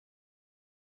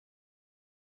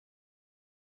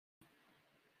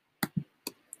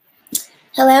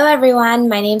Hello, everyone.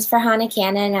 My name is Farhana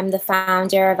Cannon. I'm the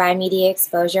founder of iMedia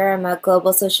Exposure. I'm a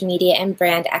global social media and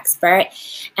brand expert.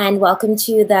 And welcome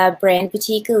to the Brand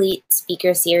Boutique Elite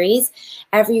Speaker Series.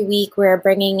 Every week, we're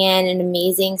bringing in an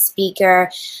amazing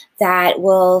speaker that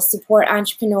will support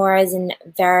entrepreneurs in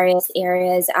various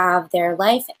areas of their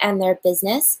life and their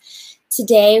business.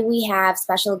 Today, we have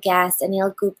special guest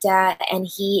Anil Gupta, and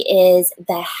he is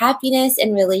the happiness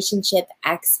and relationship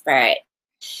expert.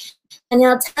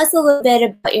 Anil, tell us a little bit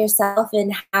about yourself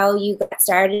and how you got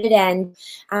started and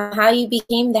how you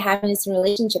became the happiness and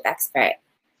relationship expert.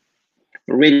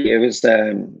 Really, it was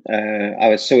I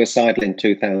was suicidal in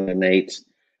 2008,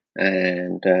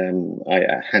 and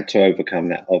I had to overcome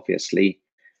that, obviously.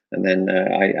 And then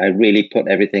I really put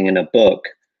everything in a book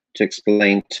to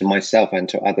explain to myself and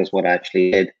to others what I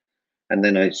actually did. And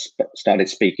then I started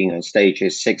speaking on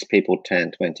stages, 6 people,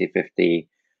 10, 20, 50,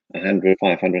 100,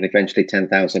 500, eventually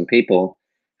 10,000 people.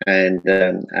 And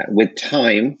with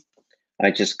time,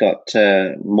 I just got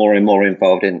more and more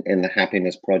involved in the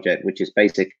Happiness Project, which is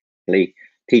basically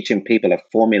teaching people a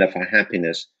formula for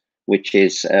happiness, which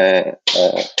is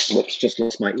whoops, just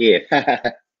lost my ear.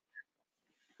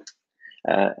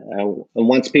 And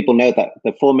once people know that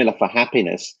the formula for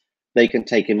happiness, they can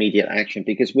take immediate action,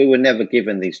 because we were never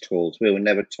given these tools. We were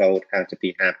never told how to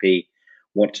be happy,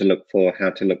 what to look for, how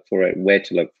to look for it, where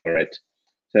to look for it.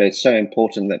 So it's so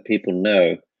important that people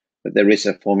know that there is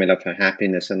a formula for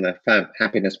happiness, and the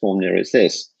happiness formula is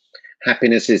this.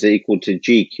 Happiness is equal to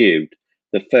G cubed.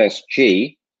 The first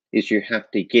G is you have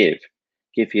to give.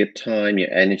 Give your time,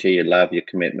 your energy, your love, your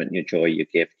commitment, your joy, your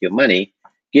gift, your money.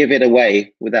 Give it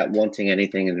away without wanting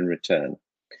anything in return.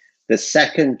 The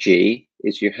second G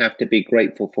is you have to be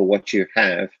grateful for what you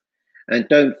have and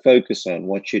don't focus on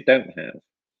what you don't have.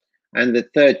 And the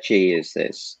third G is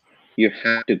this. You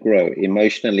have to grow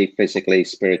emotionally, physically,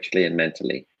 spiritually, and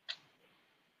mentally.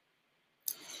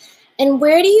 And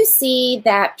where do you see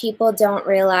that people don't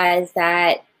realize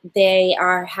that they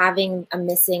are having a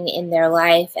missing in their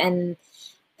life and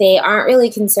they aren't really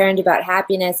concerned about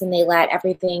happiness and they let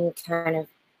everything kind of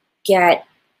get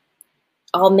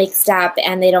all mixed up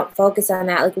and they don't focus on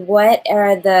that? Like, what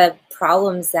are the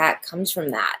problems that comes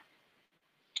from that?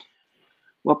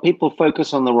 Well, people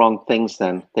focus on the wrong things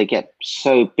then. They get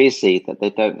so busy that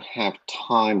they don't have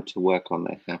time to work on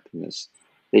their happiness.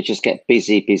 They just get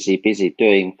busy, busy, busy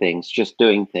doing things, just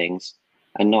doing things,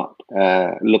 and not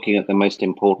looking at the most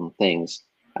important things.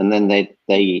 And then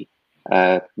they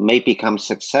may become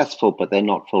successful, but they're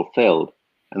not fulfilled.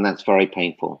 And that's very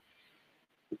painful.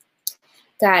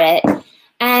 Got it.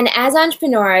 And as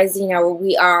entrepreneurs, you know,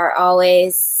 we are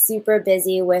always super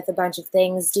busy with a bunch of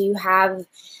things. Do you have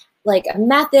like a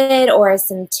method or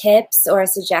some tips or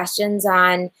suggestions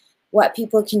on what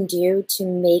people can do to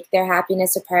make their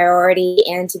happiness a priority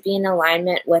and to be in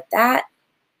alignment with that?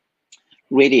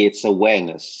 Really, it's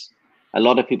awareness. A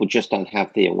lot of people just don't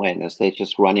have the awareness. They're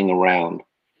just running around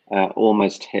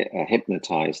almost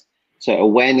hypnotized. So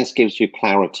awareness gives you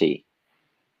clarity.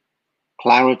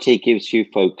 Clarity gives you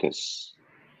focus.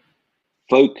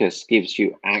 Focus gives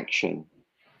you action.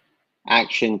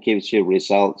 Action gives you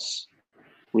results.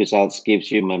 Results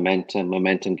gives you momentum.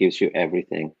 Momentum gives you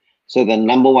everything. So the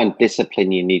number one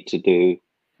discipline you need to do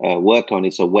work on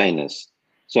is awareness.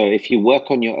 So if you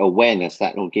work on your awareness,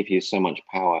 that will give you so much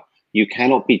power. You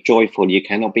cannot be joyful, you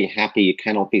cannot be happy, you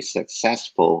cannot be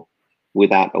successful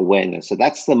without awareness. So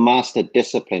that's the master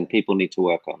discipline people need to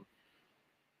work on.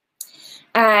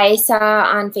 I saw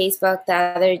on Facebook the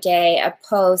other day a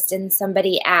post and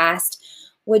somebody asked,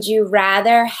 would you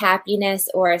rather happiness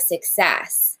or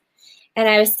success? And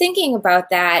I was thinking about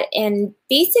that, and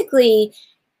basically,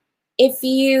 if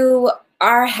you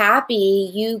are happy,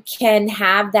 you can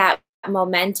have that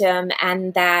momentum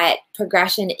and that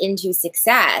progression into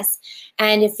success.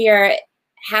 And if you're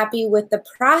happy with the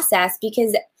process,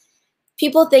 because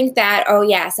people think that, oh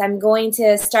yes, I'm going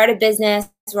to start a business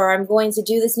or I'm going to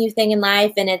do this new thing in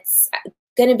life and it's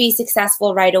going to be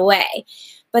successful right away.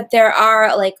 But there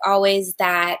are like always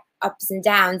that ups and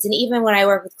downs. And even when I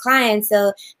work with clients,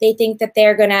 so they think that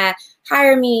they're going to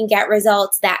hire me and get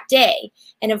results that day.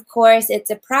 And of course,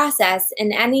 it's a process,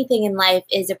 and anything in life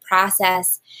is a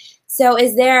process. So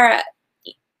is there,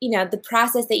 you know, the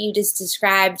process that you just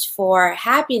described for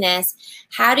happiness,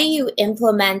 how do you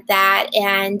implement that?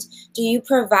 And do you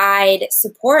provide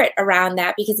support around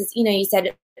that? Because it's, you know, you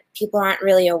said people aren't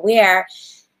really aware.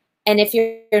 And if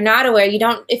you're not aware,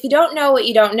 if you don't know what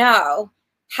you don't know,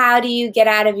 how do you get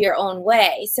out of your own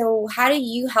way? So how do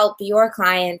you help your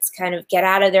clients kind of get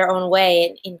out of their own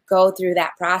way and go through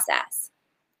that process?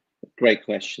 Great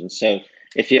question. So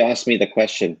if you ask me the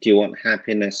question, do you want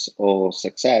happiness or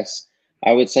success?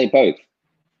 I would say both.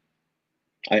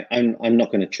 I'm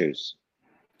not going to choose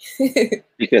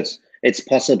because it's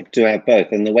possible to have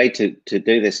both. And the way to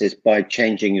do this is by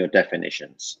changing your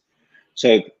definitions.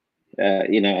 So,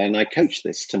 you know, and I coach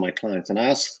this to my clients and I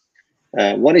ask,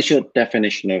 what is your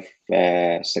definition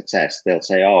of success? They'll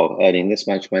say, oh, earning this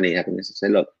much money, having this. I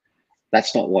say, look,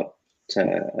 that's not what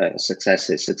success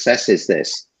is. Success is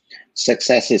this.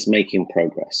 Success is making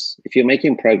progress. If you're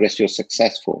making progress, you're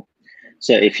successful.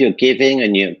 So if you're giving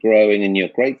and you're growing and you're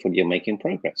grateful, you're making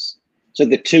progress. So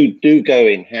the two do go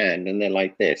in hand and they're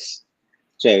like this.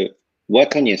 So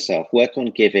work on yourself, work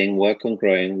on giving, work on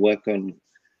growing, work on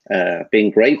being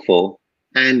grateful,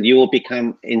 and you will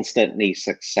become instantly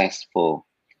successful.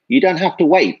 You don't have to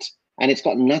wait, and it's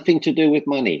got nothing to do with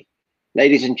money.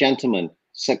 Ladies and gentlemen,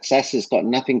 success has got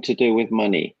nothing to do with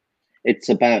money. It's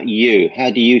about you.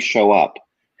 How do you show up?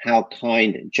 How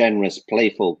kind, generous,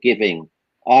 playful, giving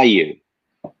are you?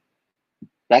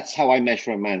 That's how I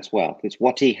measure a man's wealth. It's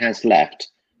what he has left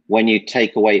when you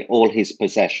take away all his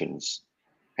possessions.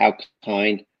 How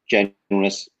kind,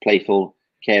 generous, playful,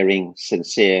 caring,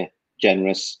 sincere,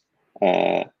 generous,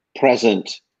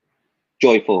 present,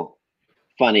 joyful,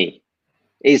 funny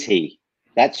is he?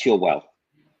 That's your wealth.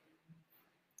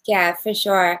 Yeah, for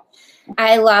sure.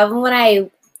 I love when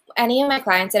any of my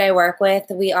clients that I work with,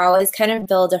 we always kind of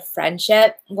build a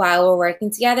friendship while we're working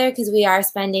together because we are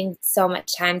spending so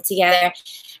much time together.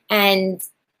 And,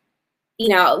 you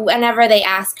know, whenever they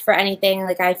ask for anything,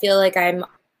 like I feel like I'm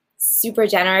super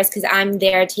generous because I'm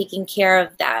there taking care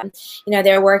of them. You know,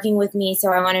 they're working with me,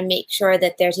 so I want to make sure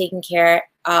that they're taken care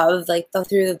of like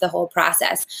through the whole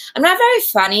process. I'm not very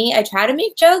funny. I try to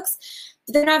make jokes,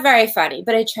 but they're not very funny,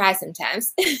 but I try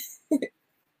sometimes.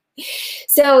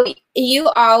 So you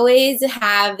always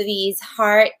have these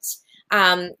heart,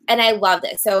 and I love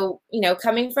this. So, you know,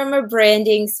 coming from a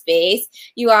branding space,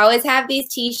 you always have these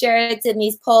t-shirts and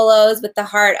these polos with the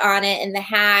heart on it and the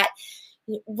hat.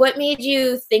 What made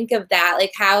you think of that?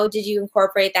 Like, how did you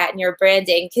incorporate that in your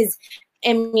branding? Because,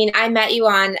 I mean, I met you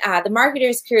on the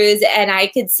Marketers Cruise, and I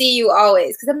could see you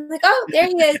always because I'm like, oh, there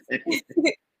he is.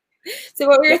 So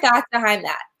what were your thoughts behind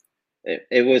that?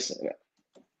 It was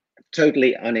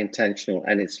totally unintentional,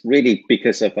 and it's really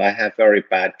because of I have very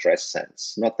bad dress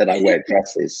sense. Not that I wear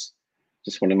dresses.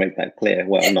 Just want to make that clear.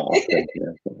 Well, not often, you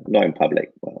know, not in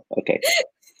public. Well, okay.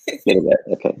 A little bit.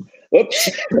 Okay. Oops.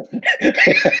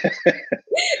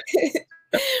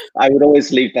 I would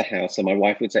always leave the house and my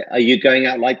wife would say, are you going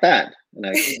out like that? And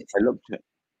I looked at her.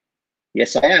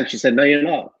 Yes, I am. She said, no, you're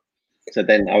not. So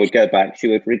then I would go back. She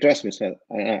would redress me. So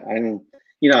and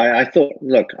you know, I thought,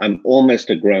 look, I'm almost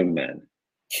a grown man.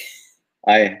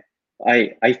 I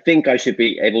think I should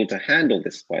be able to handle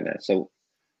this by now. So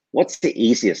what's the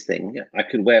easiest thing? I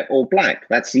could wear all black.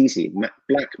 That's easy.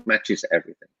 Black matches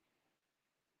everything.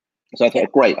 So I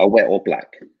thought, great, I'll wear all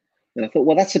black. And I thought,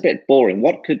 well, that's a bit boring.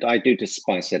 What could I do to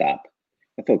spice it up?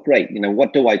 I thought, great, you know,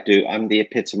 what do I do? I'm the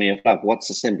epitome of love. What's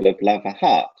the symbol of love? A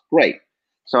heart. Great.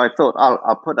 So I thought,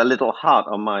 I'll put a little heart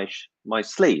on my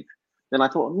sleeve. Then I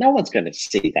thought, no one's going to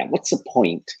see that. What's the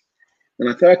point? And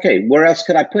I thought, okay, where else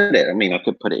could I put it? I mean, I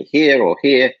could put it here or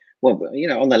here. Well, you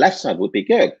know, on the left side would be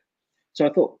good. So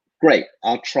I thought, great,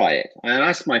 I'll try it. I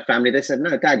asked my family, they said,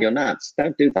 no, Dad, you're nuts.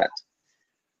 Don't do that.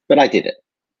 But I did it.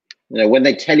 You know, when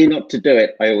they tell you not to do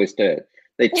it, I always do it.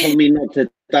 They told me not to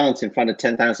dance in front of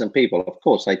 10,000 people. Of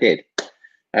course I did.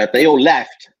 They all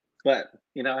left, but,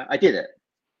 you know, I did it.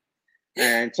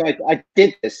 And so I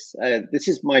did this. This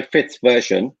is my 5th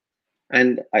version.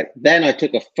 And then I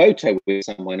took a photo with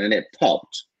someone and it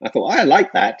popped. I thought, I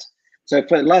like that. So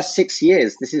for the last 6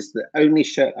 years, this is the only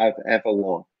shirt I've ever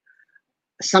worn.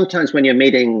 Sometimes when you're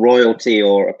meeting royalty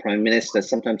or a prime minister,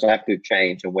 sometimes I have to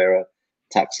change and wear a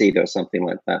tuxedo or something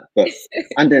like that. But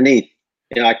underneath,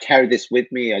 you know, I carry this with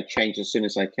me. I change as soon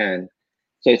as I can.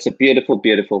 So it's a beautiful,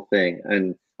 beautiful thing.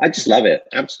 And I just love it.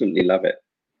 Absolutely love it.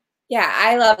 Yeah,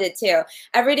 I loved it too.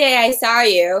 Every day I saw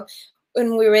you,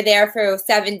 when we were there for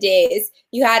 7 days,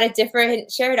 you had a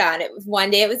different shirt on. It was one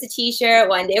day it was a t-shirt,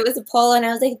 one day it was a polo, and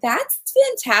I was like, that's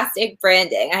fantastic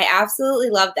branding. I absolutely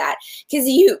love that because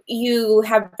you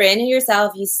have branded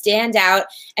yourself, you stand out,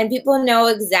 and people know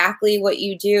exactly what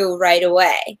you do right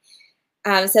away.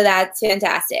 So that's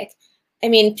fantastic. I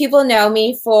mean, people know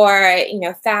me for, you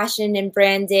know, fashion and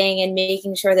branding and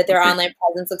making sure that their online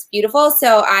presence looks beautiful.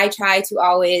 So I try to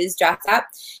always dress up.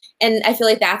 And I feel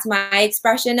like that's my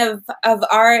expression of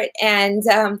art. And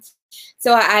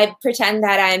so I pretend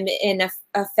that I'm in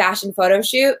a fashion photo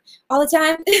shoot all the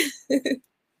time.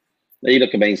 You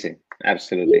look amazing.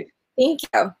 Absolutely. Thank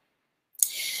you.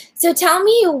 So tell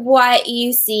me what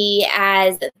you see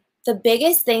as the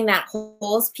biggest thing that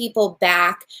holds people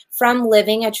back from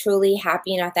living a truly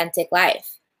happy and authentic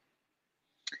life?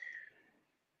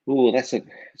 Oh, that's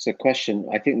a question.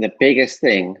 I think the biggest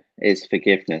thing is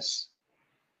forgiveness.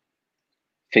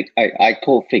 I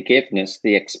call forgiveness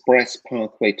the express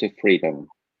pathway to freedom.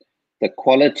 The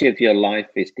quality of your life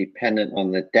is dependent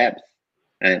on the depth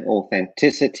and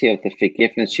authenticity of the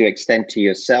forgiveness you extend to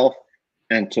yourself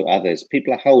and to others.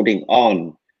 People are holding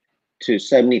on to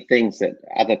so many things that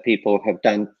other people have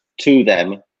done to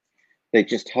them. They're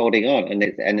just holding on, and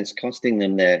it's costing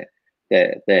them their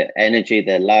energy,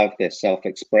 their love, their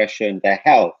self-expression, their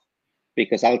health,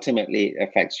 because ultimately it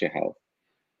affects your health.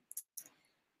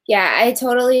 Yeah, I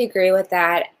totally agree with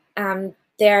that.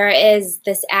 There is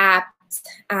this app,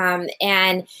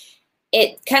 and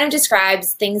it kind of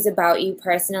describes things about you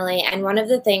personally. And one of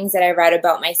the things that I read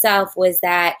about myself was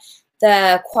that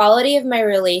the quality of my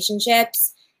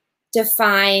relationships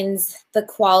defines the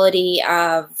quality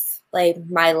of like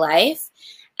my life.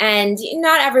 And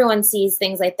not everyone sees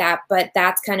things like that, but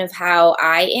that's kind of how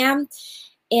I am.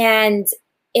 And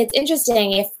it's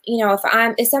interesting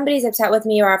if somebody's upset with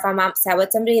me, or if I'm upset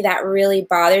with somebody, that really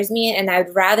bothers me, and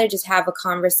I'd rather just have a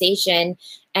conversation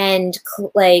and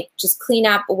just clean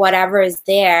up whatever is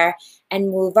there and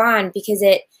move on, because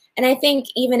and I think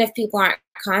even if people aren't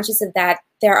conscious of that,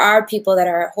 there are people that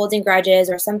are holding grudges,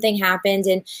 or something happened,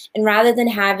 and rather than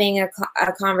having a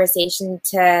conversation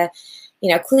to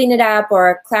clean it up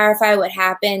or clarify what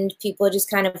happened, people just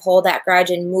kind of hold that grudge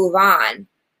and move on.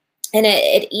 And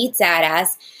it eats at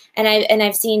us. And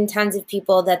I've seen tons of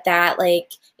people that they're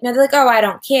like, oh, I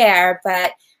don't care.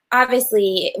 But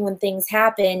obviously when things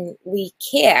happen, we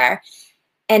care.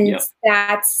 And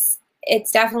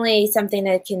it's definitely something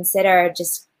to consider,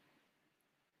 just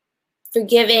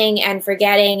forgiving and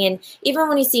forgetting. And even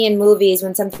when you see in movies,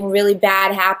 when something really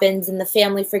bad happens and the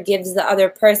family forgives the other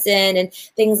person and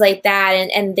things like that,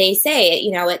 and they say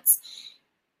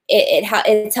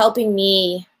it's helping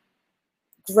me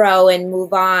grow and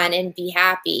move on and be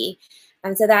happy.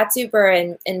 And so that's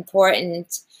super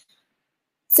important.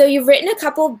 So you've written a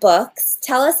couple books.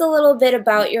 Tell us a little bit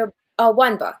about your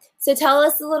one book. So tell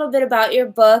us a little bit about your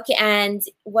book and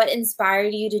what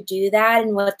inspired you to do that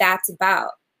and what that's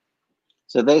about.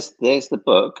 So there's the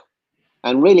book,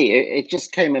 and really it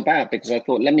just came about because I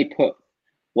thought, let me put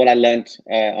what I learned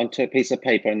onto a piece of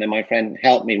paper, and then my friend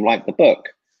helped me write the book.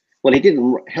 Well, he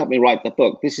didn't help me write the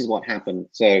book. This is what happened.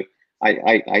 So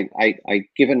I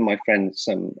given my friend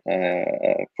some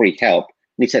free help,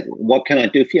 and he said, "What can I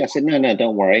do for you?" I said, "No,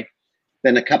 don't worry."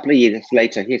 Then a couple of years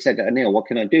later, he said, "Neil, what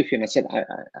can I do for you?" And I said, I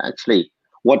actually,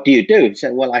 what do you do?" He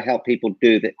said, "Well, I help people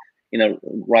do that,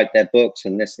 write their books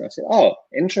and this." And I said, "Oh,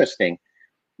 interesting.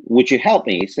 Would you help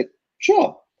me?" He said,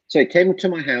 "Sure." So he came to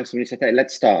my house and he said, "Hey,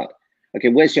 let's start. Okay,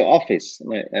 where's your office?"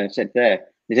 And I said, "There."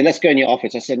 He said, "Let's go in your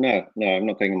office." I said, No, I'm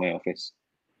not going in my office."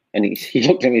 And he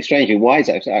looked at me strangely. "Why is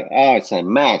that?" I said, "Oh, it's a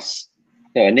mess."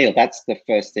 So, Neil, that's the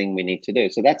first thing we need to do.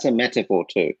 So that's a metaphor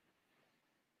too.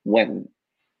 When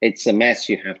it's a mess,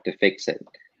 you have to fix it.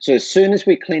 So as soon as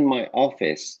we cleaned my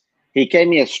office, he gave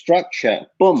me a structure.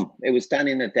 Boom, it was done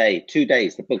in a day, 2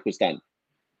 days, the book was done.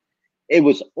 It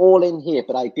was all in here,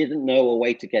 but I didn't know a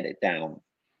way to get it down.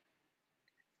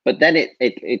 But then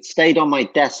it stayed on my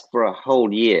desk for a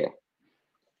whole year,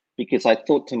 because I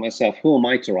thought to myself, who am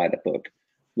I to write a book?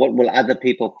 What will other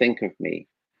people think of me?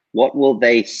 What will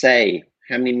they say?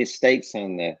 How many mistakes are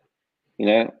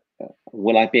there?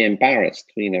 Will I be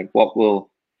embarrassed? What will,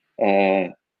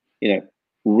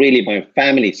 really my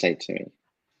family say to me?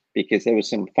 Because there was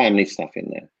some family stuff in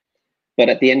there. But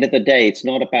at the end of the day, it's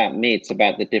not about me. It's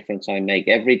about the difference I make.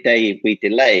 Every day we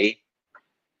delay,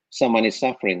 someone is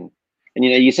suffering. And,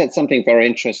 you said something very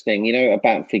interesting,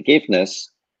 about forgiveness.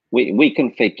 We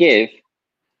can forgive,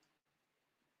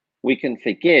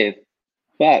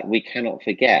 but we cannot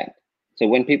forget. So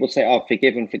when people say, "Oh,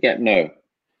 forgive and forget," no,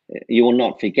 you will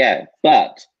not forget.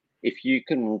 But if you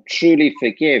can truly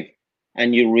forgive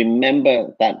and you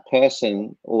remember that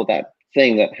person or that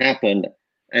thing that happened,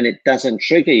 and it doesn't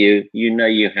trigger you,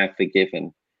 you have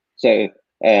forgiven. So,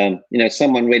 if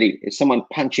someone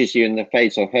punches you in the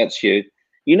face or hurts you,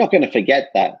 you're not going to forget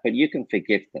that, but you can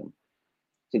forgive them.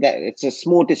 So that it's a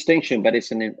small distinction, but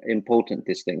it's an important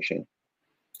distinction.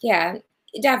 Yeah,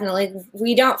 definitely.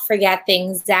 We don't forget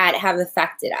things that have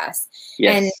affected us.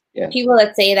 Yes, and people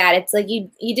that say that, it's like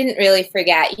you didn't really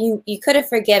forget. You could have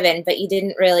forgiven, but you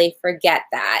didn't really forget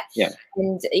that. Yeah.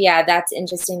 And yeah, that's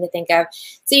interesting to think of.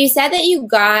 So you said that you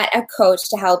got a coach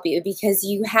to help you because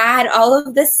you had all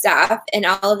of this stuff and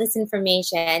all of this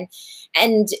information.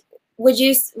 And what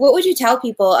would you tell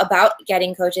people about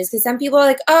getting coaches? Because some people are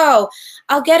like, "Oh,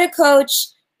 I'll get a coach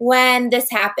when this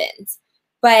happens.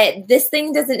 But this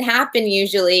thing doesn't happen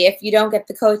usually if you don't get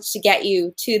the coach to get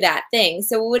you to that thing.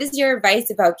 So what is your advice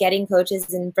about getting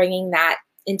coaches and bringing that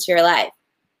into your life?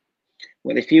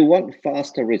 Well, if you want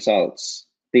faster results,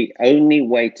 the only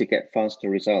way to get faster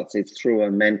results is through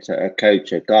a mentor, a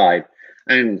coach, a guide,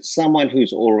 and someone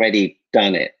who's already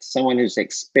done it, someone who's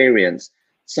experienced,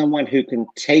 someone who can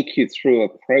take you through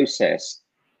a process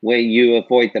where you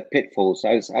avoid the pitfalls.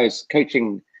 I was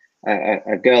coaching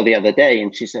a girl the other day,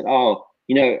 and she said, "Oh,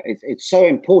 you know, it's so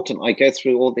important I go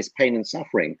through all this pain and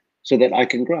suffering so that I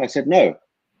can grow." I said, "No,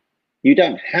 you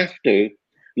don't have to.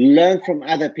 Learn from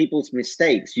other people's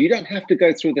mistakes. You don't have to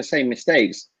go through the same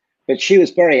mistakes." But she was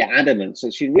very adamant, so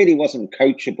she really wasn't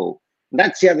coachable. And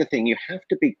that's the other thing. You have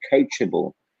to be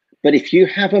coachable. But if you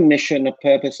have a mission, a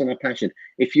purpose, and a passion,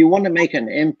 if you want to make an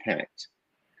impact,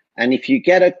 and if you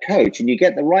get a coach and you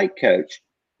get the right coach,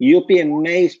 you'll be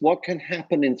amazed what can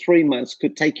happen in 3 months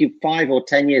could take you 5 or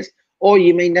 10 years, or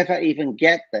you may never even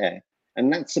get there.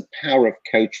 And that's the power of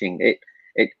coaching.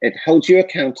 It holds you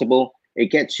accountable. It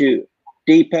gets you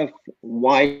deeper,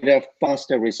 wider,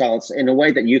 faster results in a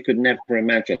way that you could never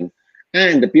imagine.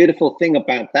 And the beautiful thing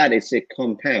about that is it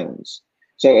compounds.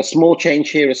 So a small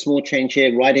change here, a small change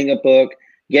here, writing a book,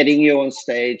 getting you on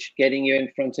stage, getting you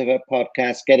in front of a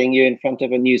podcast, getting you in front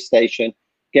of a news station,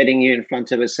 getting you in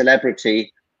front of a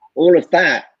celebrity, all of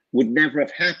that would never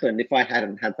have happened if I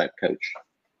hadn't had that coach.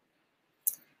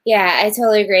 Yeah, I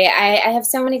totally agree. I have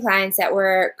so many clients that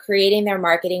we're creating their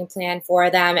marketing plan for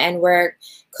them, and we're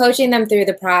coaching them through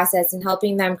the process and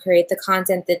helping them create the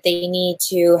content that they need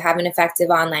to have an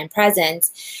effective online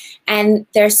presence. And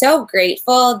they're so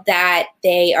grateful that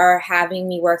they are having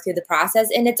me work through the process,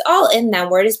 and it's all in them.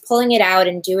 We're just pulling it out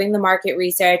and doing the market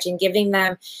research and giving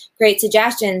them great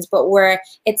suggestions, but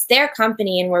it's their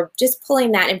company, and we're just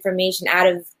pulling that information out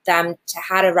of them to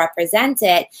how to represent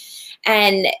it.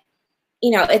 And you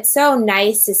know, it's so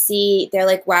nice to see. They're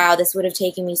like, wow, this would have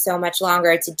taken me so much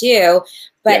longer to do.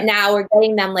 But now we're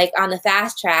getting them like on the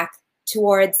fast track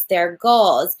towards their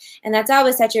goals. And that's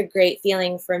always such a great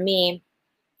feeling for me.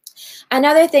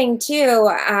 Another thing too,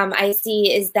 I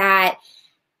see is that,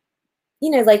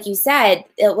 you know, like you said,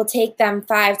 it will take them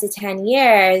 5 to 10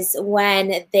 years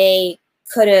when they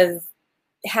could have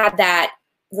had that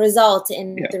result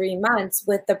in 3 months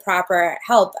with the proper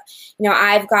help. You know,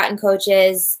 I've gotten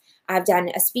coaches. I've done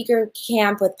a speaker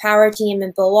camp with Power Team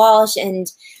and Bill Walsh, and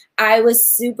I was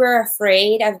super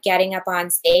afraid of getting up on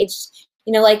stage.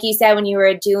 You know, like you said, when you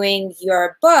were doing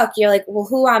your book, you're like, well,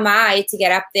 who am I to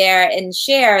get up there and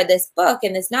share this book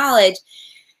and this knowledge?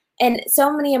 And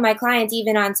so many of my clients,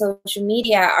 even on social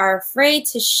media, are afraid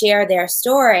to share their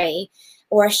story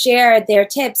or share their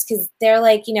tips because they're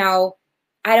like, you know,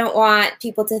 I don't want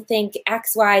people to think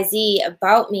X, Y, Z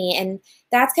about me. And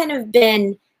that's kind of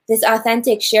been this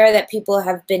authentic share that people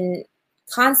have been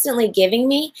constantly giving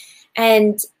me.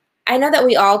 And I know that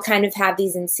we all kind of have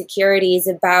these insecurities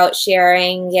about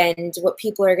sharing and what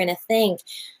people are going to think.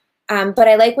 But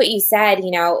I like what you said,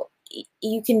 you know,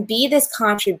 you can be this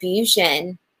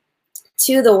contribution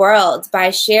to the world by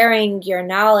sharing your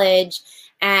knowledge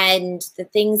and the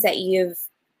things that you've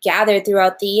gathered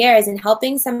throughout the years and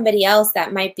helping somebody else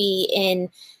that might be in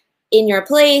your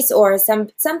place, or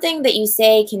something that you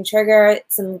say can trigger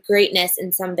some greatness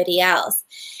in somebody else.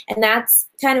 And that's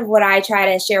kind of what I try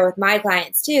to share with my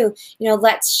clients too. You know,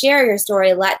 let's share your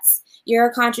story. You're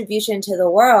a contribution to the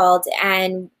world.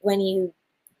 And when you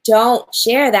don't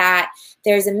share that,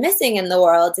 there's a missing in the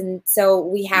world. And so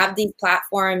we have these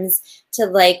platforms to,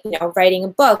 like, you know, writing a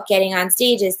book, getting on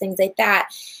stages, things like that.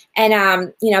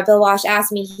 And, you know, Bill Walsh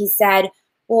asked me, he said,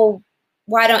 well,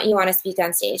 why don't you want to speak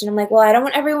on stage? And I'm like, well, I don't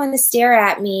want everyone to stare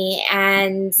at me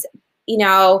and, you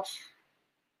know,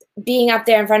 being up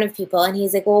there in front of people. And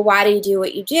he's like, well, why do you do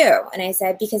what you do? And I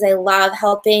said, because I love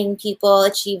helping people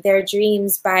achieve their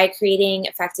dreams by creating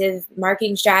effective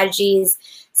marketing strategies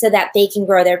so that they can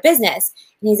grow their business.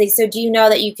 And he's like, so do you know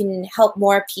that you can help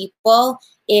more people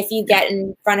if you get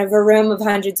in front of a room of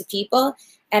hundreds of people?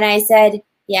 And I said,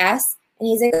 yes. And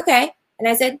he's like, okay. And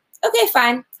I said, okay,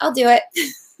 fine, I'll do it.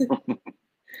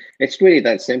 It's really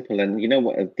that simple. And you know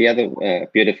what, the other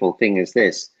beautiful thing is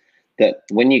this, that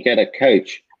when you get a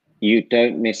coach, you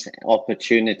don't miss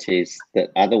opportunities that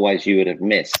otherwise you would have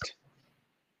missed.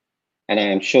 And I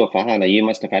am sure, Farhana, you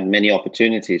must have had many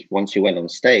opportunities once you went on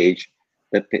stage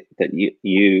that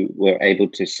you were able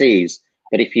to seize.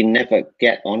 But if you never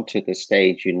get onto the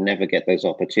stage, you never get those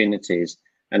opportunities.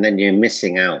 And then you're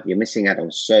missing out. You're missing out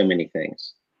on so many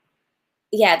things.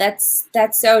 Yeah, that's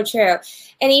so true.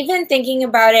 And even thinking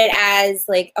about it as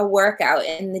like a workout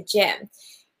in the gym.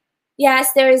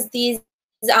 Yes, there's these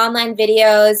online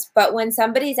videos, but when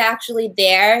somebody's actually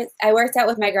there, I worked out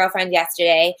with my girlfriend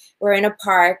yesterday. We're in a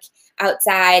park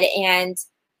outside, and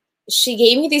she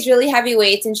gave me these really heavy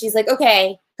weights, and she's like,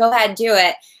 okay, go ahead, do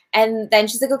it. And then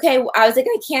she's like, okay. I was like,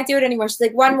 I can't do it anymore. She's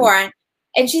like, one more.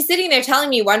 And she's sitting there telling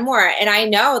me one more, and I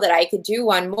know that I could do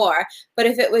one more. But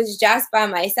if it was just by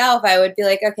myself, I would be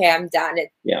like, okay, I'm done.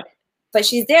 Yeah. But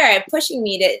she's there pushing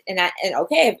me to, and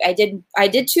okay, I did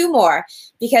two more,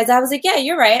 because I was like, yeah,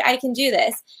 you're right, I can do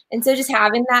this. And so just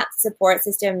having that support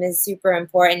system is super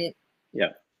important.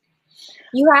 Yeah.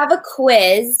 You have a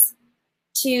quiz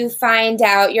to find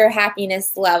out your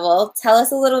happiness level. Tell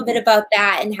us a little bit about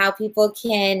that and how people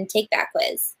can take that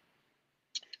quiz.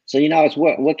 So, I was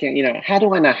working, how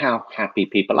do I know how happy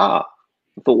people are?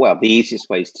 I thought, well, the easiest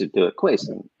way is to do a quiz.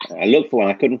 And I looked for one,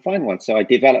 I couldn't find one. So I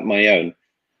developed my own.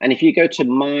 And if you go to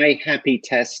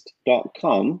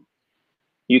myhappytest.com,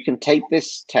 you can take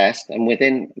this test, and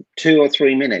within 2 or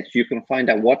 3 minutes, you can find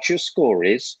out what your score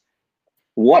is,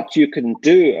 what you can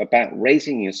do about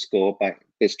raising your score.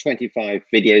 There's 25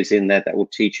 videos in there that will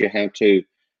teach you how to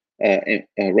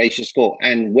raise your score,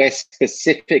 and where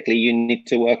specifically you need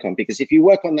to work on. Because if you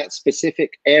work on that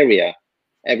specific area,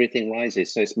 everything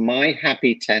rises. So it's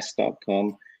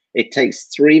myhappytest.com. It takes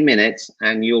 3 minutes,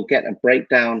 and you'll get a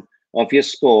breakdown of your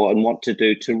score and what to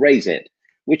do to raise it,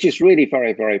 which is really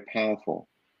very, very powerful.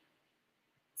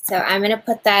 So I'm going to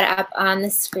put that up on the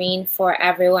screen for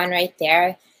everyone right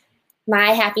there.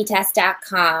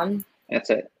 myhappytest.com. That's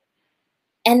it.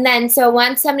 And then, so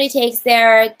once somebody takes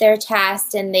their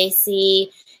test and they see,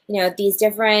 these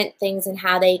different things and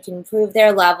how they can improve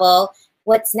their level,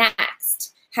 what's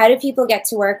next? How do people get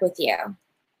to work with you?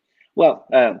 Well,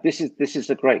 this is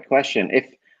a great question.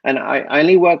 And I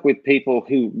only work with people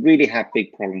who really have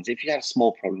big problems. If you have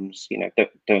small problems, you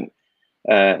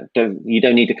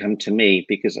don't need to come to me,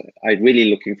 because I'm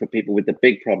really looking for people with the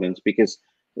big problems, because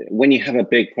when you have a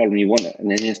big problem, you want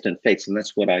an instant fix, and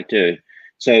that's what I do.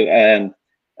 So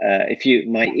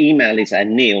my email is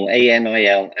Anil,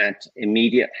 ANIL,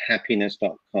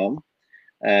 @immediatehappiness.com.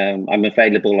 I'm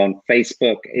available on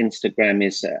Facebook. Instagram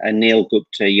is Anil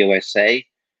Gupta USA.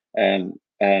 And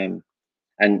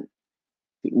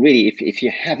really, if you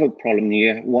have a problem,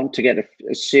 you want to get a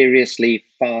seriously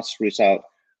fast result,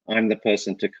 I'm the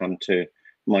person to come to.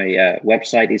 My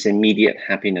website is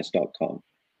immediatehappiness.com.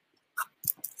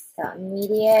 So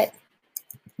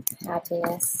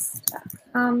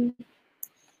immediatehappiness.com.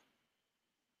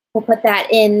 We'll put that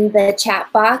in the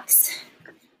chat box.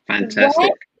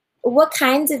 Fantastic. What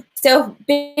kinds of, so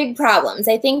big problems,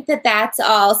 I think that's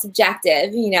all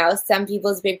subjective. Some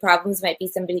people's big problems might be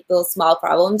some people's small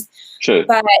problems. True.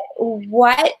 But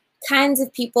what kinds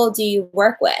of people do you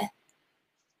work with?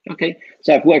 Okay.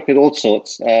 So I've worked with all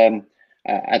sorts.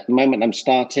 At the moment, I'm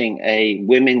starting a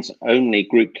women's only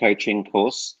group coaching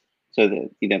course. So that,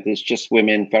 there's just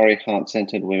women, very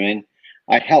heart-centered women.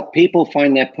 I help people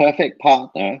find their perfect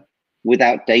partner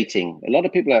without dating. A lot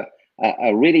of people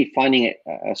are really finding it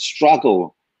a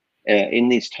struggle in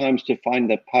these times to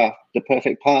find the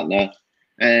perfect partner,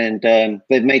 and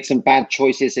they've made some bad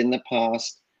choices in the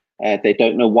past. They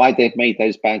don't know why they've made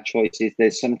those bad choices.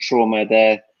 There's some trauma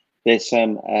there. There's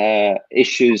some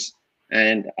issues,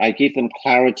 and I give them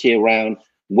clarity around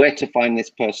where to find this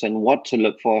person, what to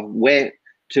look for, where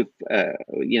to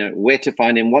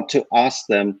find him, what to ask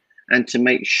them, and to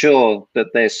make sure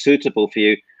that they're suitable for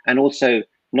you, and also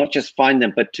not just find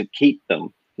them, but to keep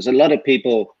them. Because a lot of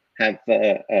people have,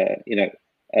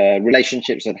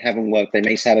 relationships that haven't worked. They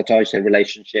may sabotage their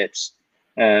relationships,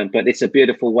 but it's a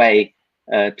beautiful way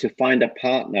to find a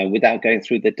partner without going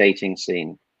through the dating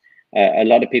scene. A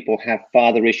lot of people have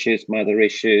father issues, mother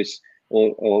issues,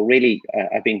 or really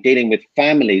I've been dealing with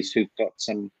families who've got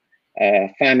some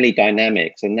family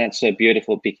dynamics, and that's so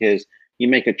beautiful, because you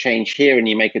make a change here and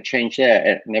you make a change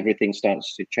there, and everything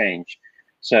starts to change.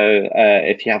 So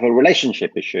if you have a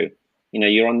relationship issue,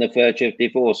 you're on the verge of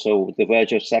divorce or the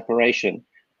verge of separation,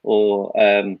 or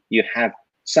you have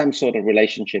some sort of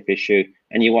relationship issue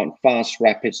and you want fast,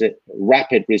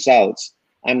 rapid results,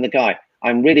 I'm the guy.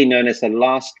 I'm really known as the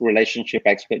last relationship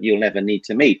expert you'll ever need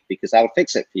to meet, because I'll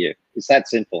fix it for you. It's that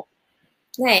simple.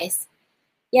 Nice.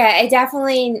 Yeah, I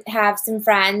definitely have some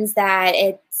friends that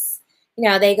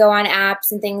they go on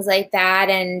apps and things like that,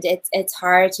 and it's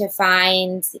hard to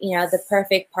find, the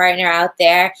perfect partner out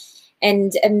there.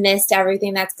 And amidst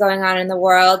everything that's going on in the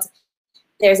world,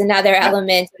 there's another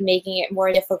element of making it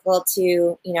more difficult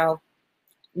to,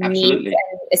 meet and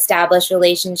establish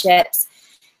relationships.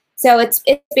 So it's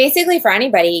basically for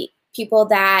anybody, people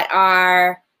that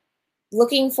are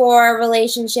looking for a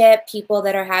relationship, people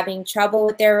that are having trouble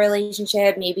with their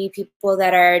relationship, maybe people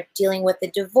that are dealing with a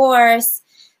divorce.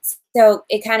 So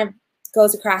it kind of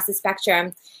goes across the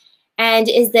spectrum. And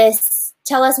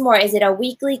tell us more, is it a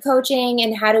weekly coaching,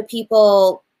 and how do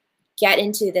people get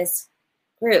into this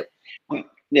group?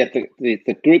 Yeah,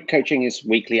 the group coaching is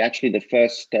weekly. Actually, the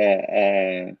first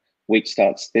week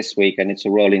starts this week, and it's a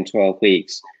rolling 12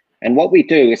 weeks. And what we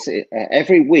do is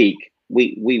every week,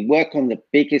 we work on the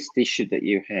biggest issue that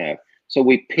you have. So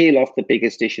we peel off the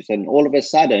biggest issues, and all of a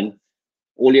sudden,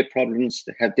 all your problems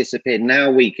have disappeared. Now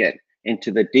we get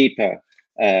into the deeper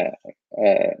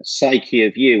psyche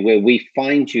of you, where we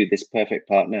find you this perfect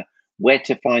partner, where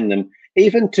to find them,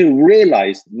 even to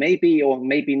realize maybe or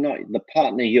maybe not the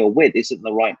partner you're with isn't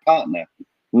the right partner.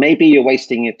 Maybe you're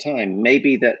wasting your time.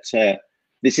 Maybe that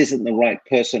this isn't the right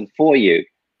person for you.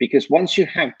 Because once you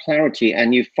have clarity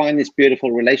and you find this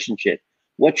beautiful relationship,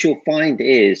 what you'll find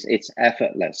is it's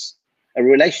effortless. A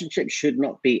relationship should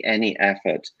not be any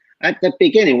effort. At the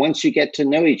beginning, once you get to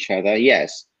know each other,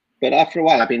 yes. But after a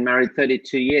while, I've been married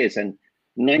 32 years, and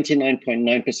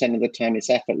 99.9% of the time it's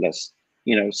effortless.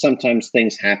 You know, sometimes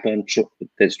things happen,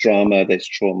 there's drama, there's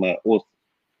trauma, or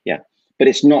yeah, but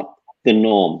it's not the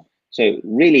norm. So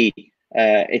really,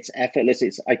 it's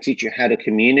effortless. I teach you how to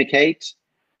communicate,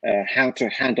 how to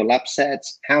handle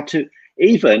upsets, how to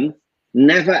even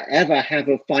never ever have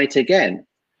a fight again.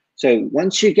 So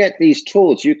once you get these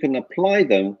tools, you can apply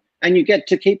them and you get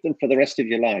to keep them for the rest of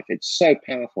your life. It's so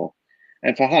powerful.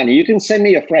 And Farhana, you can send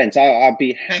me your friends. I'll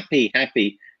be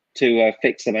happy to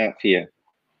fix them out for you.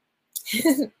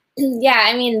 Yeah,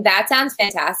 I mean, that sounds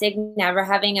fantastic. Never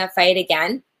having a fight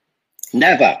again.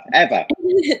 Never, ever.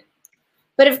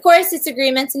 But of course,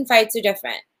 disagreements and fights are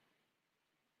different.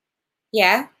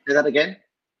 Yeah? Say that again?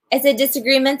 I said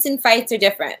disagreements and fights are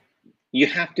different. You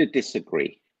have to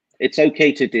disagree. It's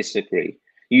okay to disagree.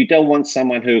 You don't want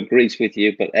someone who agrees with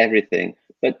you, but everything.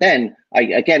 But then,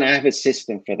 I have a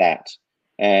system for that.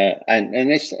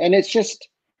 And it's just,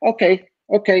 okay,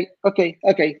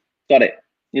 got it.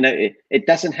 You know, it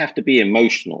doesn't have to be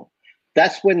emotional.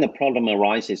 That's when the problem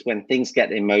arises, when things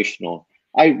get emotional.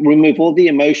 I remove all the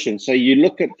emotion, so you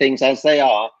look at things as they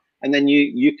are, and then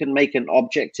you can make an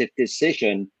objective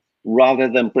decision rather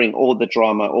than bring all the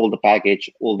drama, all the baggage,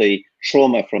 all the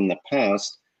trauma from the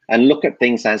past, and look at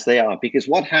things as they are. Because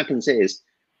what happens is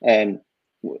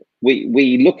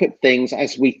we look at things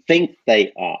as we think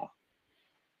they are,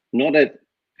 not at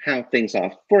how things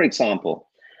are. For example,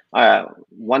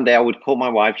 one day I would call my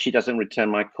wife, she doesn't return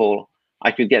my call.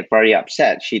 I could get very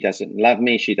upset. She doesn't love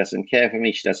me, she doesn't care for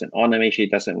me, she doesn't honor me, she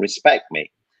doesn't respect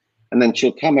me. And then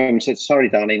she'll come home and say, sorry,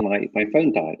 darling, my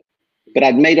phone died. But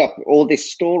I'd made up all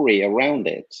this story around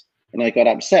it, and I got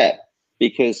upset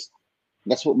because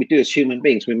that's what we do as human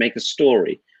beings. We make a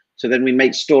story. So then we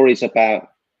make stories about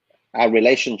our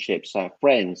relationships, our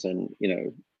friends, and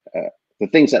the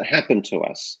things that happen to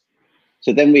us.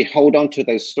 So then we hold on to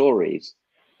those stories,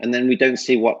 and then we don't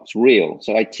see what's real.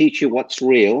 So I teach you what's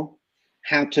real,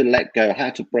 how to let go,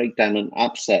 how to break down an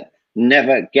upset,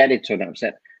 never get into an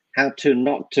upset, how to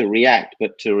not to react,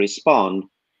 but to respond.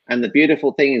 And the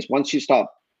beautiful thing is, once you start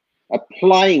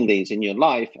applying these in your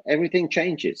life, everything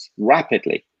changes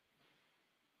rapidly.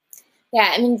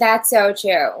 Yeah, I mean, that's so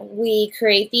true. We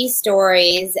create these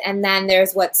stories, and then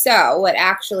there's what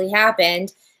actually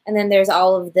happened. And then there's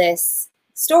all of this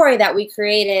story that we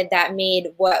created that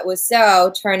made what was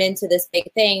so turn into this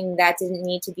big thing that didn't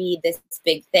need to be this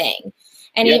big thing.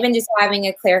 And even just having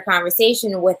a clear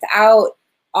conversation without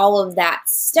all of that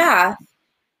stuff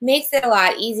makes it a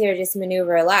lot easier to just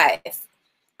maneuver life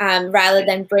rather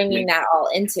than bringing that all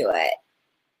into it.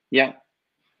 Yeah.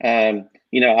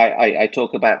 I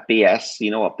talk about BS.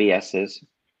 You know what BS is?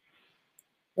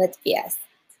 What's BS?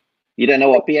 You don't know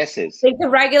what BS is? Like the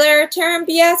regular term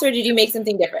BS, or did you make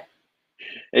something different?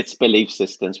 It's belief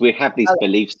systems. We have these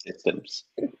belief systems,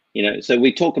 so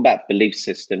we talk about belief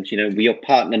systems. Your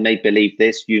partner may believe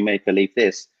this, you may believe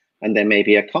this, and there may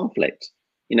be a conflict.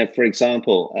 For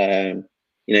example,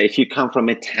 if you come from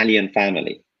Italian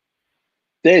family,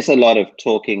 there's a lot of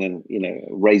talking and,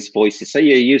 raised voices. So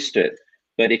you're used to it.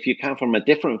 But if you come from a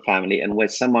different family and where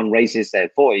someone raises their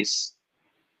voice,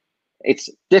 it's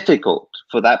difficult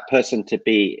for that person to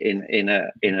be in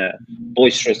a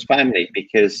boisterous family,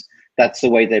 because that's the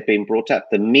way they've been brought up.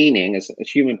 The meaning, as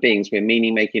human beings, we're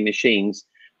meaning-making machines.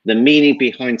 The meaning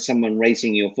behind someone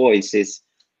raising your voice is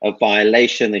a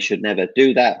violation. They should never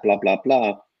do that, blah, blah,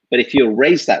 blah. But if you're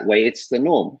raised that way, it's the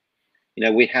norm.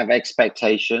 We have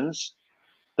expectations.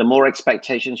 The more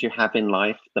expectations you have in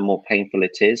life, the more painful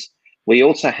it is. We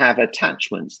also have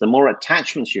attachments. The more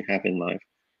attachments you have in life,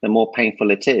 the more painful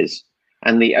it is.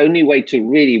 And the only way to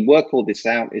really work all this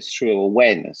out is through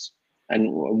awareness,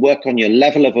 and work on your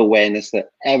level of awareness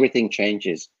that everything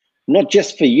changes, not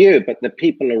just for you, but the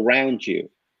people around you.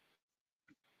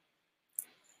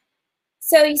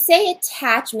 So you say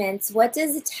attachments. What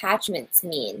does attachments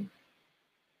mean?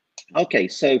 Okay,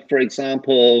 so for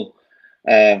example,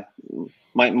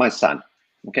 my son,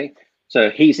 okay, so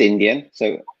he's Indian.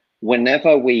 So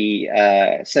whenever we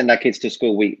send our kids to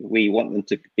school, we want them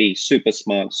to be super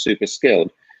smart, super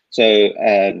skilled.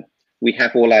 So we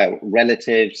have all our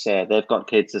relatives, they've got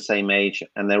kids the same age,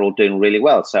 and they're all doing really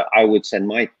well. So I would send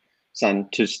my son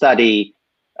to study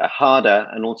harder,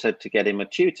 and also to get him a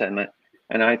tutor.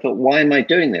 And I thought, why am I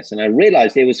doing this? And I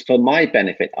realized it was for my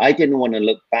benefit. I didn't want to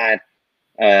look bad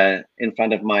in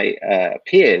front of my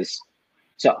peers.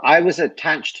 So I was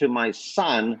attached to my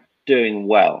son doing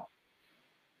well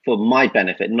for my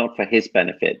benefit, not for his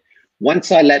benefit.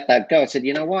 Once I let that go, I said,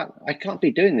 you know what? I can't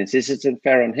be doing this. This isn't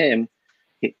fair on him.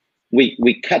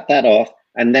 We cut that off,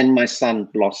 and then my son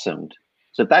blossomed.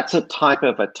 So that's a type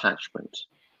of attachment.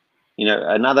 You know,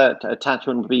 another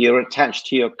attachment would be you're attached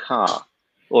to your car,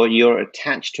 or you're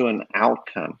attached to an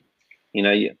outcome. You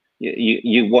know,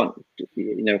 you want,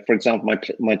 you know, for example,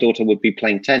 my daughter would be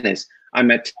playing tennis. I'm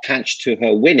attached to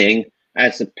her winning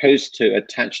as opposed to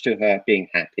attached to her being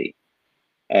happy.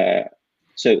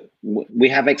 So we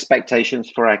have expectations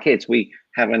for our kids. We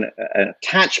have an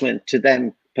attachment to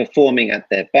them performing at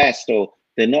their best, or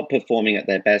they're not performing at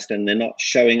their best and they're not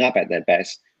showing up at their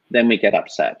best. Then we get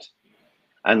upset.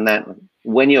 And then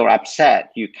when you're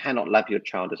upset, you cannot love your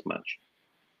child as much.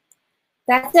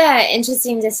 That's an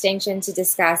interesting distinction to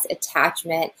discuss,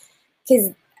 attachment,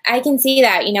 because I can see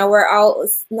that, you know, we're all,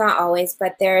 not always,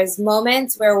 but there's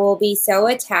moments where we'll be so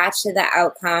attached to the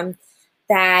outcome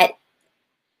that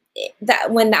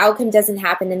when the outcome doesn't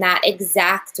happen in that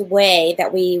exact way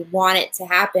that we want it to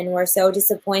happen, we're so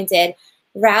disappointed,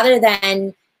 rather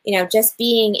than, you know, just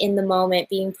being in the moment,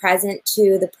 being present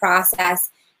to the process,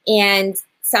 and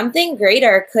something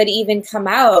greater could even come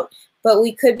out. But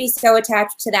we could be so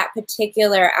attached to that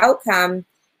particular outcome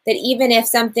that even if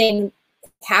something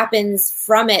happens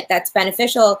from it that's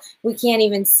beneficial, we can't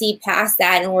even see past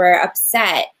that, and we're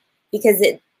upset because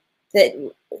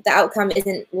the outcome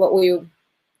isn't what we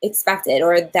expected,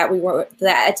 or that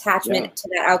that attachment to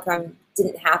that outcome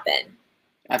didn't happen.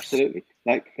 Absolutely.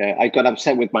 Like I got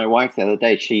upset with my wife the other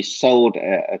day. She sold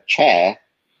a chair,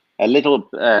 a little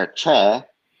chair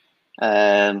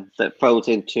that folds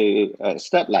into a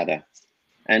step ladder.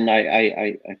 And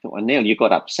I thought, well, Neil, you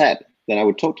got upset. Then I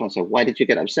would talk to myself, why did you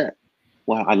get upset?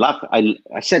 Well,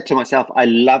 I said to myself, I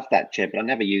love that chair, but I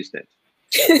never used it.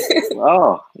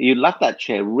 Oh, you love that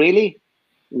chair? Really?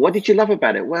 What did you love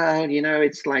about it? Well, you know,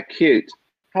 it's like cute.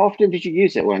 How often did you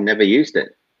use it? Well, I never used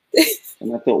it.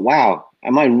 And I thought, wow,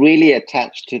 am I really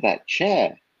attached to that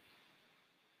chair?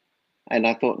 And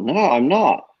I thought, no, I'm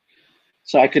not.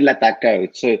 So I could let that go.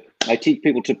 So I teach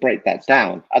people to break that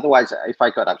down. Otherwise, if I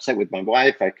got upset with my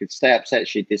wife, I could stay upset.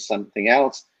 She did something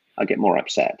else, I'll get more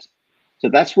upset. So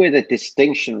that's where the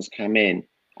distinctions come in.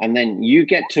 And then you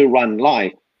get to run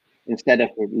life instead of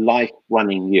life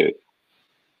running you.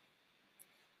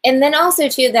 And then also,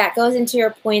 too, that goes into your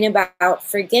point about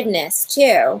forgiveness,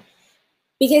 too.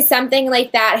 Because something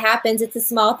like that happens, it's a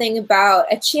small thing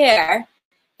about a chair.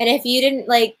 And if you didn't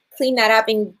like clean that up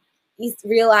and you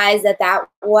realize that that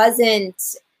wasn't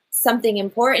something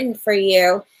important for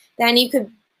you, then you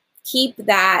could keep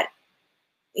that,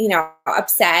 you know,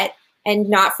 upset and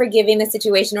not forgiving the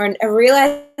situation, or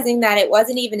realizing that it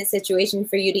wasn't even a situation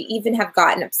for you to even have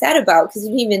gotten upset about because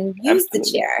you didn't even use the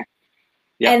chair.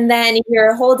 Yep. And then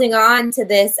you're holding on to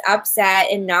this upset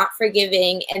and not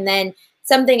forgiving, and then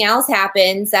something else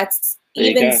happens that's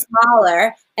even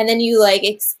smaller, and then you like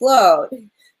explode.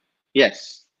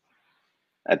 Yes.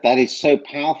 That is so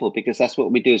powerful, because that's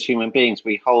what we do as human beings.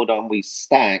 We hold on, we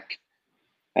stack,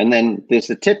 and then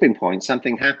there's a tipping point,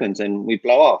 something happens and we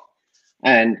blow off.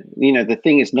 And, you know, the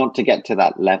thing is not to get to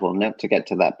that level, not to get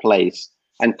to that place,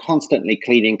 and constantly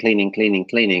cleaning,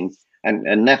 and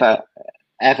never,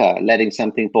 ever letting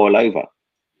something boil over.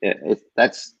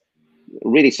 That's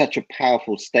really such a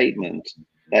powerful statement,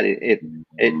 that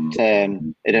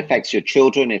it affects your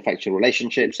children, it affects your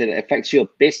relationships, it affects your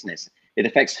business, it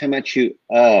affects how much you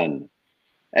earn.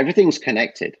 Everything's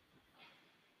connected.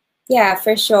 Yeah,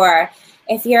 for sure.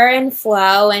 If you're in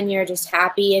flow and you're just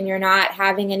happy and you're not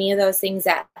having any of those things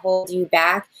that hold you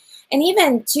back, and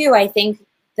even too, I think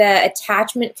the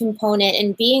attachment component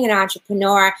in being an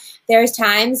entrepreneur, there's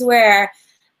times where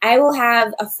I will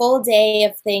have a full day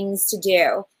of things to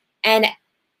do, and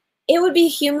it would be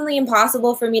humanly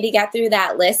impossible for me to get through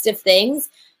that list of things.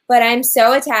 but I'm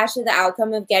so attached to the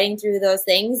outcome of getting through those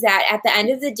things that at the end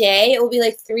of the day, it will be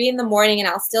like 3 in the morning and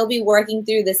I'll still be working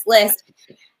through this list.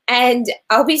 And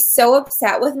I'll be so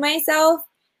upset with myself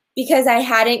because I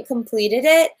hadn't completed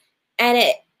it.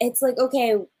 And it's like,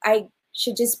 okay, I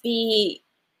should just be,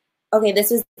 okay,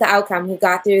 this was the outcome. We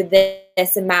got through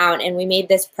this amount and we made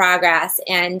this progress.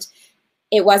 And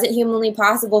it wasn't humanly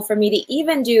possible for me to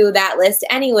even do that list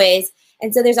anyways.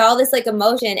 And so there's all this like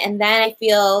emotion. And then I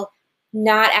feel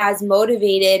not as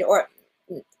motivated, or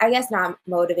I guess not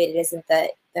motivated isn't the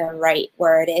right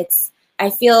word. I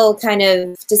feel kind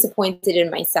of disappointed in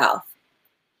myself.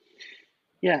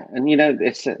 Yeah, and you know,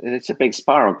 it's a big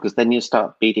spiral, because then you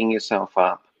start beating yourself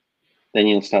up. Then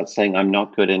you'll start saying, I'm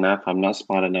not good enough, I'm not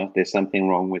smart enough, there's something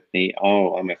wrong with me,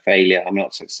 oh, I'm a failure, I'm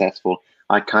not successful,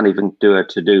 I can't even do a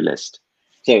to-do list.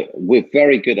 So we're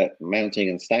very good at mounting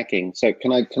and stacking. So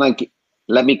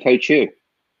let me coach you?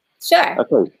 Sure.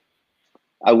 Okay.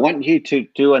 I want you to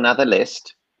do another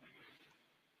list,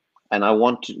 and I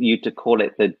want you to call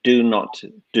it the do not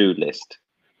do list.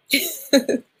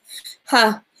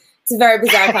 Huh. It's a very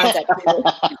bizarre concept.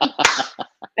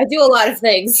 I do a lot of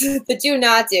things. The do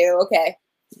not do. Okay.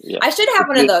 Yeah. I should have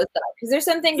one of those though, because there's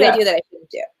some things I do that I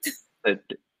shouldn't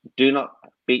do. Do not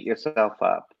beat yourself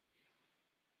up.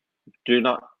 Do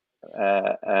not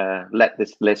let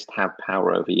this list have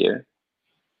power over you.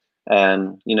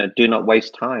 You know, do not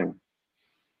waste time.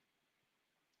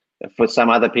 For some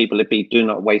other people, it'd be do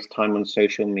not waste time on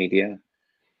social media.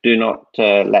 Do not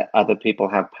let other people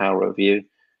have power over you.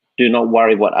 Do not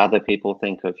worry what other people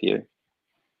think of you.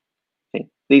 Okay.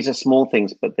 These are small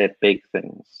things, but they're big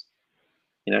things.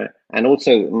 You know, and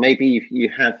also maybe you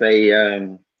have a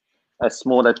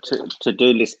smaller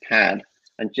to-do list pad,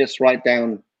 and just write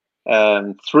down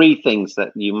 3 things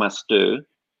that you must do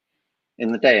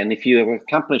in the day. And if you have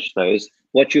accomplished those,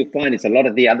 what you'll find is a lot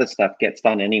of the other stuff gets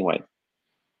done anyway.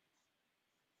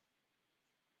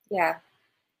 Yeah.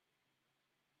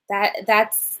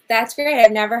 That's great.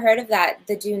 I've never heard of that.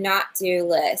 The do not do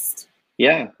list.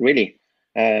 Yeah, really.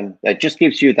 That just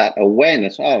gives you that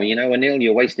awareness. Oh, you know, Anil,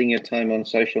 you're wasting your time on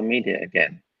social media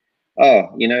again. Oh,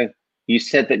 you know, you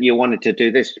said that you wanted to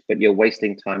do this, but you're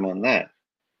wasting time on that.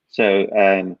 So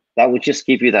that will just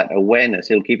give you that awareness.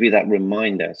 It'll give you that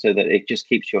reminder, so that it just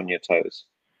keeps you on your toes.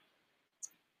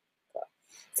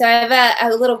 So I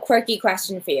have a little quirky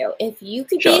question for you. If you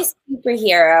could be a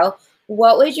superhero,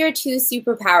 what would your 2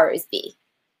 superpowers be?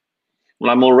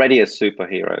 Well, I'm already a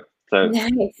superhero. So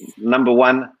nice. Number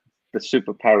 1, the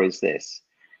superpower is this.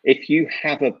 If you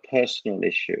have a personal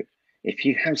issue, if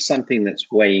you have something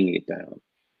that's weighing you down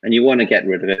and you want to get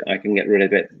rid of it, I can get rid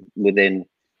of it within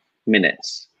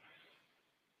minutes.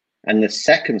 And the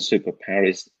second superpower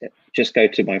is just go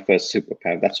to my first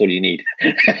superpower. That's all you need.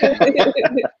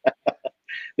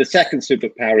 The second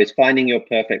superpower is finding your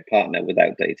perfect partner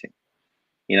without dating.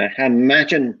 You know,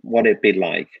 imagine what it'd be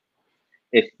like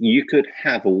if you could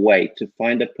have a way to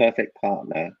find a perfect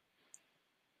partner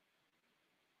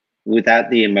without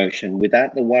the emotion,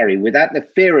 without the worry, without the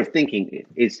fear of thinking,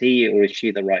 is he or is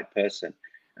she the right person?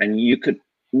 And you could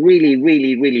really,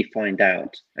 really, really find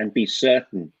out and be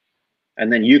certain.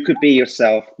 And then you could be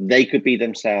yourself, they could be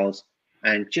themselves,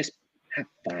 and just have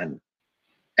fun,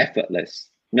 effortless,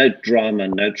 no drama,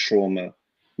 no trauma,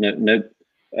 no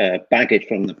baggage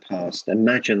from the past.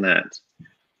 Imagine that.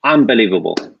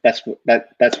 Unbelievable. That's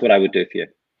what I would do for you.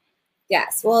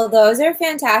 Yes. Well, those are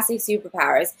fantastic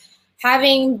superpowers.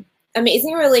 Having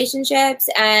amazing relationships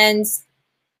and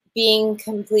being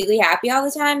completely happy all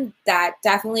the time, that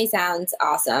definitely sounds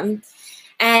awesome.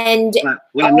 And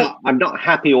well, I'm not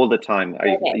happy all the time.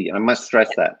 Okay. I must stress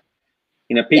that.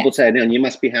 You know, people say, no, you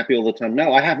must be happy all the time.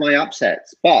 No, I have my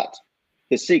upsets, but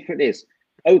the secret is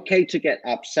okay to get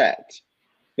upset,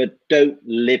 but don't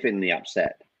live in the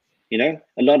upset. You know,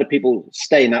 a lot of people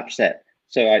stay in upset.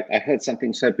 So I heard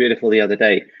something so beautiful the other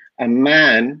day. A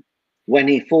man, when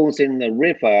he falls in the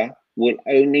river, will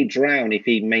only drown if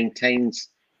he maintains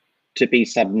to be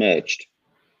submerged.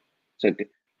 So,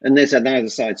 and there's another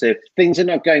side. So if things are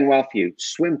not going well for you,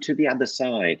 swim to the other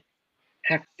side.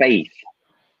 Have faith.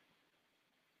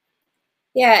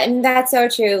 Yeah, and that's so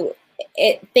true.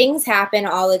 Things happen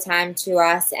all the time to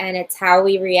us, and it's how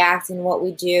we react and what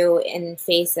we do in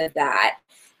face of that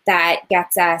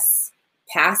gets us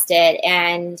past it.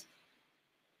 And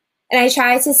I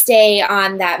try to stay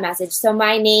on that message. So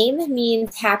my name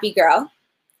means happy girl.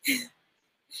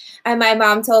 And my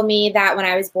mom told me that when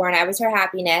I was born, I was her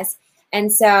happiness.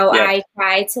 And so I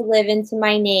try to live into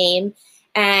my name.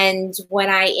 And when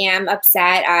I am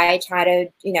upset, I try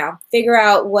to, you know, figure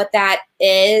out what that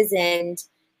is and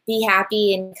be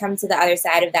happy and come to the other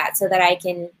side of that so that I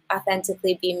can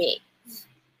authentically be me.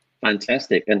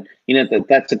 Fantastic. And you know,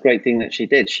 that's a great thing that she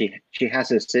did. She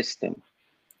has a system.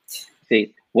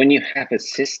 See, when you have a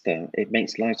system, it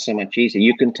makes life so much easier.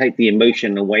 You can take the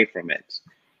emotion away from it.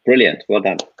 Brilliant. Well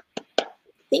done.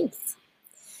 Thanks.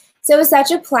 So it was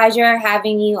such a pleasure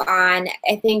having you on.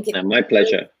 I think my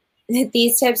pleasure.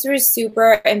 These tips were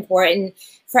super important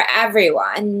for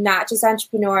everyone, not just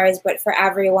entrepreneurs, but for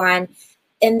everyone.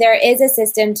 And there is a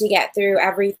system to get through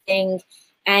everything.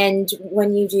 And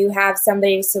when you do have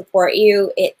somebody to support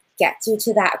you, it gets you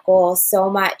to that goal so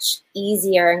much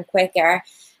easier and quicker.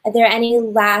 Are there any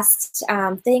last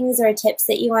things or tips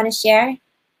that you want to share?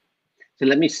 So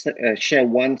let me share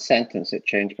one sentence that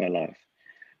changed my life.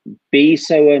 Be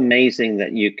so amazing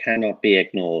that you cannot be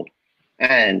ignored.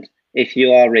 And if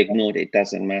you are ignored, it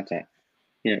doesn't matter.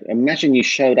 You know, imagine you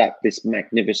showed up this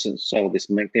magnificent soul, this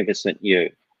magnificent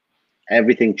you.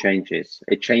 Everything changes.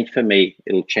 It changed for me.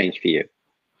 It'll change for you.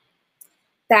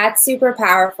 That's super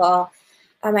powerful.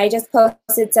 I just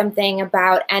posted something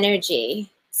about energy.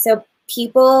 So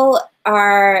people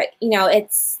are, you know,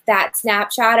 it's that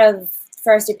snapshot of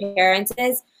first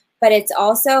appearances, but it's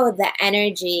also the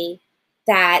energy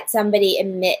that somebody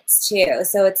emits too.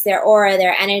 So it's their aura,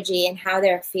 their energy, and how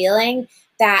they're feeling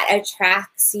that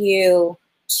attracts you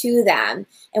to them.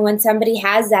 And when somebody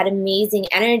has that amazing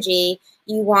energy,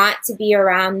 you want to be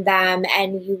around them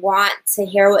and you want to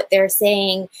hear what they're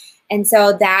saying. And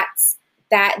so that's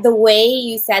the way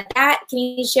you said that. Can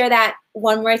you share that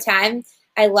one more time?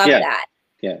 I love that.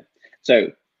 Yeah.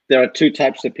 So there are two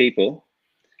types of people.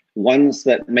 Ones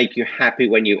that make you happy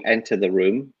when you enter the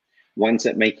room, ones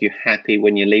that make you happy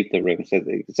when you leave the room. So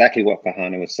exactly what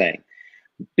Farhana was saying.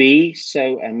 Be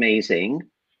so amazing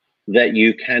that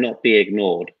you cannot be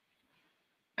ignored.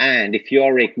 And if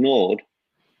you're ignored,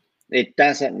 it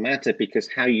doesn't matter, because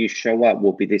how you show up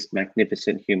will be this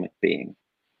magnificent human being.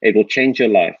 It will change your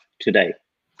life today.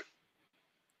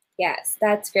 Yes,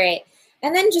 that's great.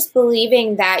 And then just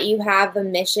believing that you have a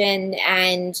mission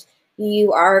and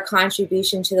you are a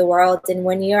contribution to the world. And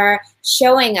when you're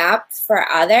showing up for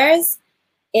others,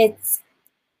 it's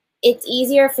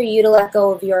easier for you to let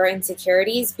go of your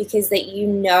insecurities, because that you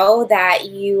know that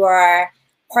you are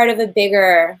part of a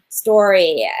bigger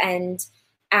story and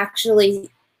actually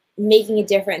making a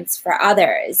difference for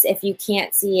others if you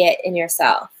can't see it in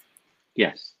yourself.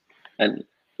 Yes. And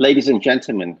ladies and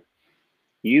gentlemen,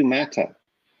 you matter.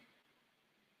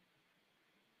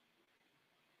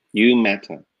 You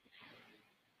matter.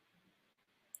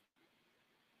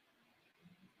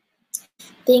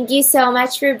 Thank you so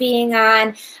much for being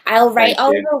on. I'll write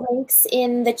all the links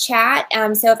in the chat.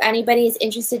 So if anybody is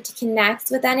interested to connect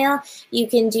with Anil, you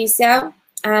can do so.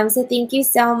 So thank you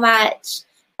so much.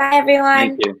 Bye,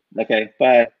 everyone. Thank you. Okay,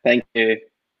 bye. Thank you.